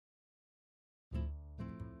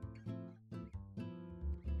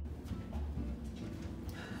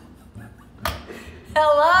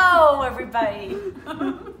Hello, everybody.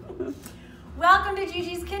 Welcome to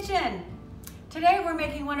Gigi's Kitchen. Today we're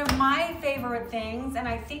making one of my favorite things, and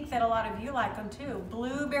I think that a lot of you like them too,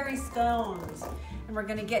 blueberry scones. And we're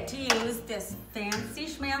gonna get to use this fancy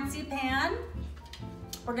schmancy pan.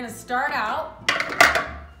 We're gonna start out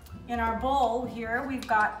in our bowl here. We've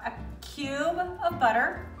got a cube of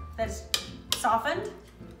butter that's softened.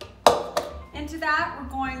 Into that, we're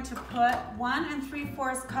going to put 1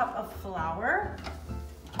 3/4 cup of flour.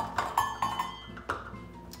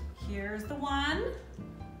 Here's the one.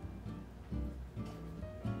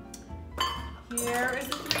 Here is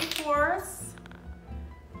the 3/4.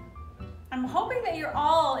 I'm hoping that you're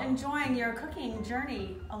all enjoying your cooking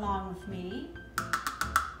journey along with me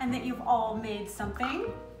and that you've all made something.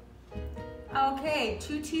 Okay,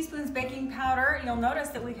 2 teaspoons baking powder. You'll notice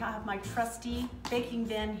that we have my trusty baking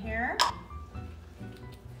bin here.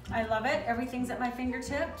 I love it, everything's at my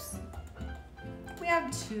fingertips. We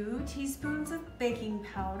have 2 teaspoons of baking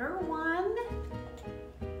powder, 1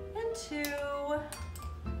 and 2.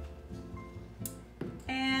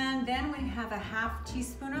 And then we have a 1/2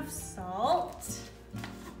 teaspoon of salt.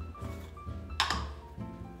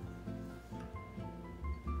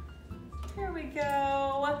 Here we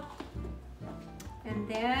go. And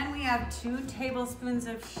then we have 2 tablespoons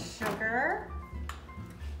of sugar.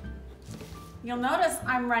 You'll notice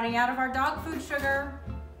I'm running out of our dog food sugar.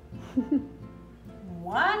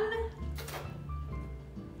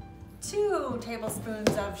 2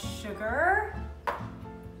 tablespoons of sugar.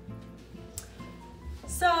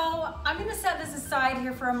 So I'm gonna set this aside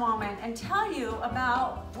here for a moment and tell you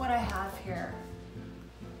about what I have here.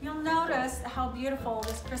 You'll notice how beautiful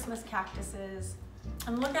this Christmas cactus is.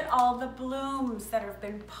 And look at all the blooms that have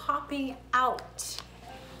been popping out.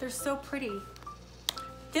 They're so pretty.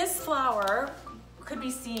 This flower could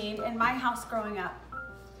be seen in my house growing up.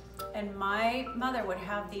 And my mother would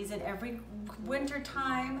have these in every winter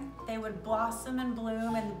time. They would blossom and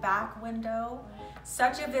bloom in the back window.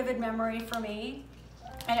 Such a vivid memory for me.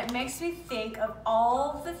 And it makes me think of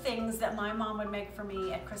all the things that my mom would make for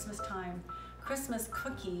me at Christmas time. Christmas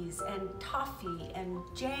cookies and toffee and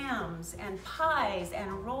jams and pies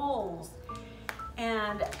and rolls.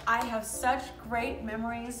 And I have such great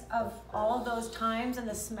memories of all of those times and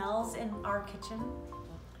the smells in our kitchen.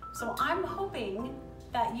 So I'm hoping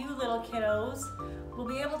that you little kiddos will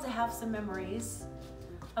be able to have some memories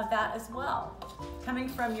of that as well, coming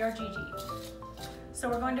from your Gigi. So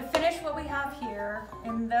we're going to finish what we have here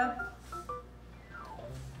in the,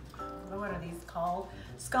 what are these called?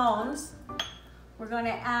 Scones. We're going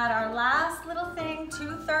to add our last little thing,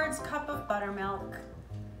 2/3 cup of buttermilk.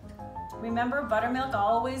 Remember, buttermilk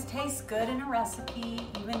always tastes good in a recipe,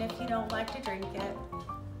 even if you don't like to drink it.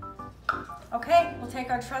 Okay, we'll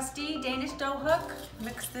take our trusty Danish dough hook,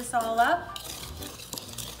 mix this all up.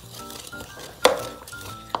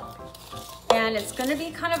 And it's gonna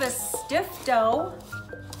be kind of a stiff dough.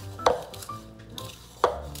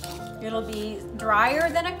 It'll be drier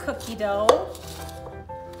than a cookie dough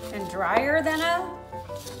and drier than a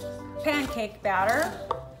pancake batter.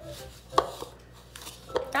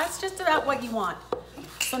 That's just about what you want.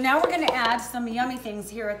 So now we're gonna add some yummy things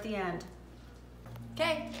here at the end.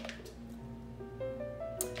 Okay.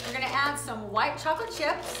 We're gonna add some white chocolate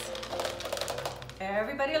chips.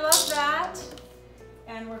 Everybody loves that.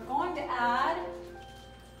 And we're going to add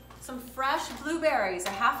some fresh blueberries, a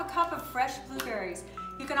 1/2 cup of fresh blueberries.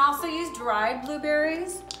 You can also use dried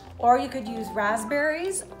blueberries, or you could use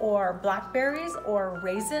raspberries or blackberries or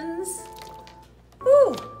raisins.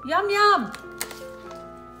 Ooh, yum, yum.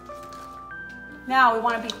 Now we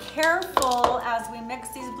want to be careful as we mix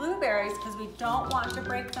these blueberries because we don't want to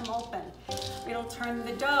break them open. It'll turn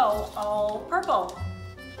the dough all purple.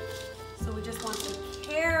 So we just want to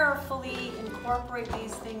carefully incorporate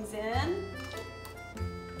these things in.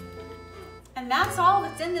 And that's all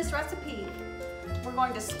that's in this recipe. We're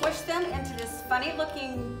going to squish them into this funny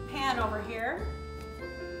looking pan over here.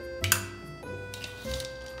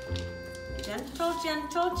 Gentle,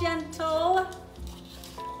 gentle, gentle.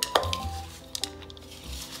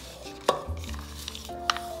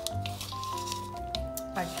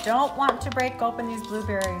 I don't want to break open these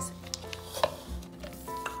blueberries.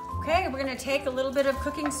 Okay, we're gonna take a little bit of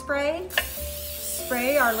cooking spray,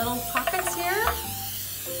 spray our little pockets here.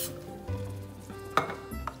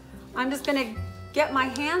 I'm just gonna get my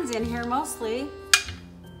hands in here mostly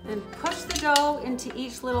and push the dough into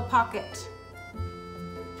each little pocket.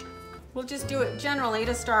 We'll just do it generally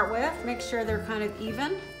to start with, make sure they're kind of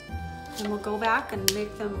even. And we'll go back and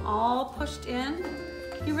make them all pushed in.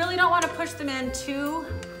 You really don't want to push them in too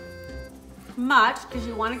much because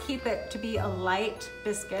you want to keep it to be a light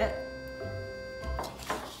biscuit.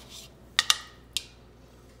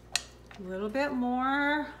 A little bit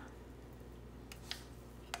more.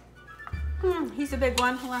 He's a big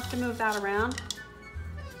one. We'll have to move that around.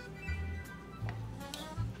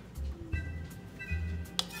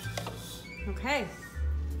 Okay.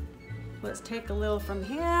 Let's take a little from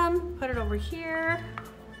him, put it over here.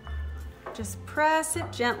 Just press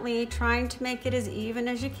it gently, trying to make it as even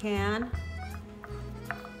as you can.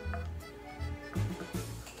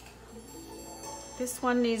 This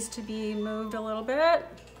one needs to be moved a little bit.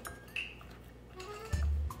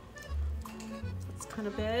 It's kind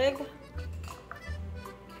of big.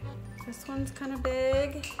 This one's kind of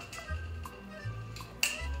big.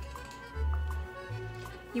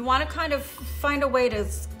 You want to kind of find a way to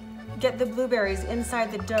get the blueberries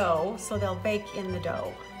inside the dough so they'll bake in the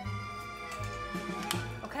dough.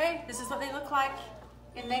 Okay, this is what they look like.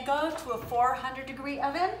 And they go to a 400-degree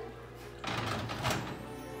oven,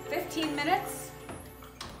 15 minutes.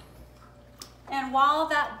 And while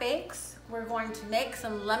that bakes, we're going to make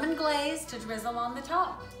some lemon glaze to drizzle on the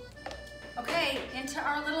top. Okay, into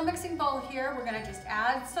our little mixing bowl here, we're gonna just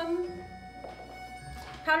add some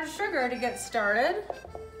powdered sugar to get started.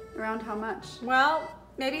 Around how much? Well,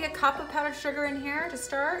 maybe a cup of powdered sugar in here to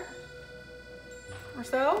start, or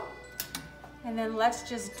so. And then let's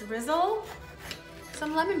just drizzle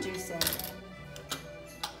some lemon juice in.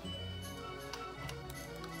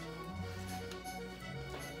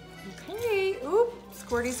 Okay, oop,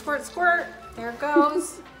 squirty, squirt, squirt. There it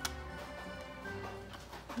goes.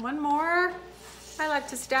 One more. I like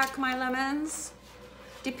to stack my lemons.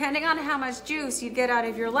 Depending on how much juice you get out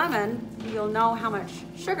of your lemon, you'll know how much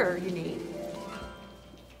sugar you need.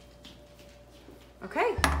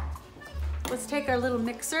 Okay, let's take our little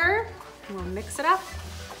mixer and we'll mix it up.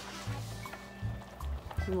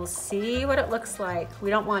 And we'll see what it looks like.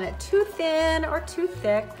 We don't want it too thin or too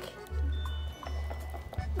thick.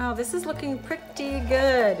 Oh, this is looking pretty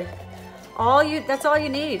good. That's all you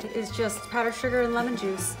need is just powdered sugar and lemon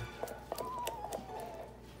juice.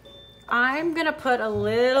 I'm gonna put a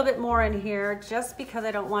little bit more in here just because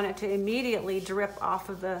I don't want it to immediately drip off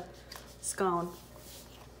of the scone.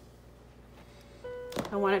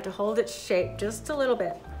 I want it to hold its shape just a little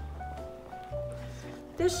bit.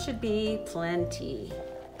 This should be plenty.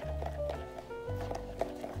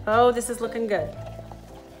 Oh, this is looking good.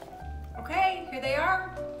 Okay, here they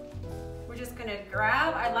are. We're just gonna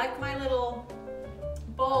grab, I like my little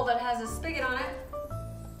bowl that has a spigot on it.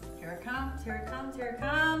 Here it comes, here it comes, here it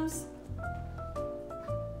comes.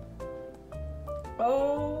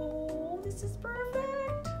 Oh, this is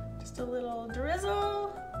perfect. Just a little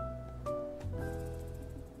drizzle.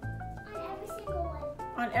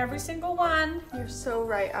 On every single one. You're so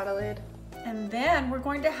right, Adelaide. And then we're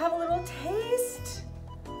going to have a little taste.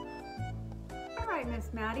 All right,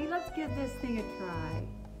 Miss Maddie, let's give this thing a try.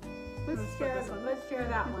 Let's share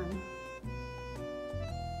that one.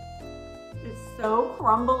 It's so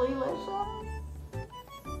crumbly-licious.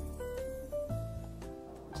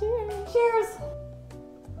 Cheers. Cheers.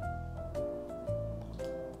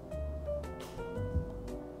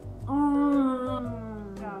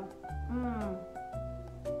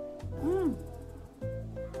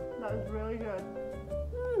 That was really good.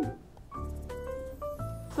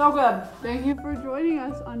 So good. Thank you for joining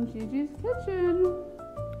us on Gigi's Kitchen.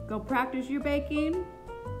 Go practice your baking.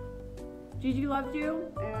 Gigi loves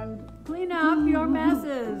you. And Clean up your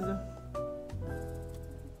messes.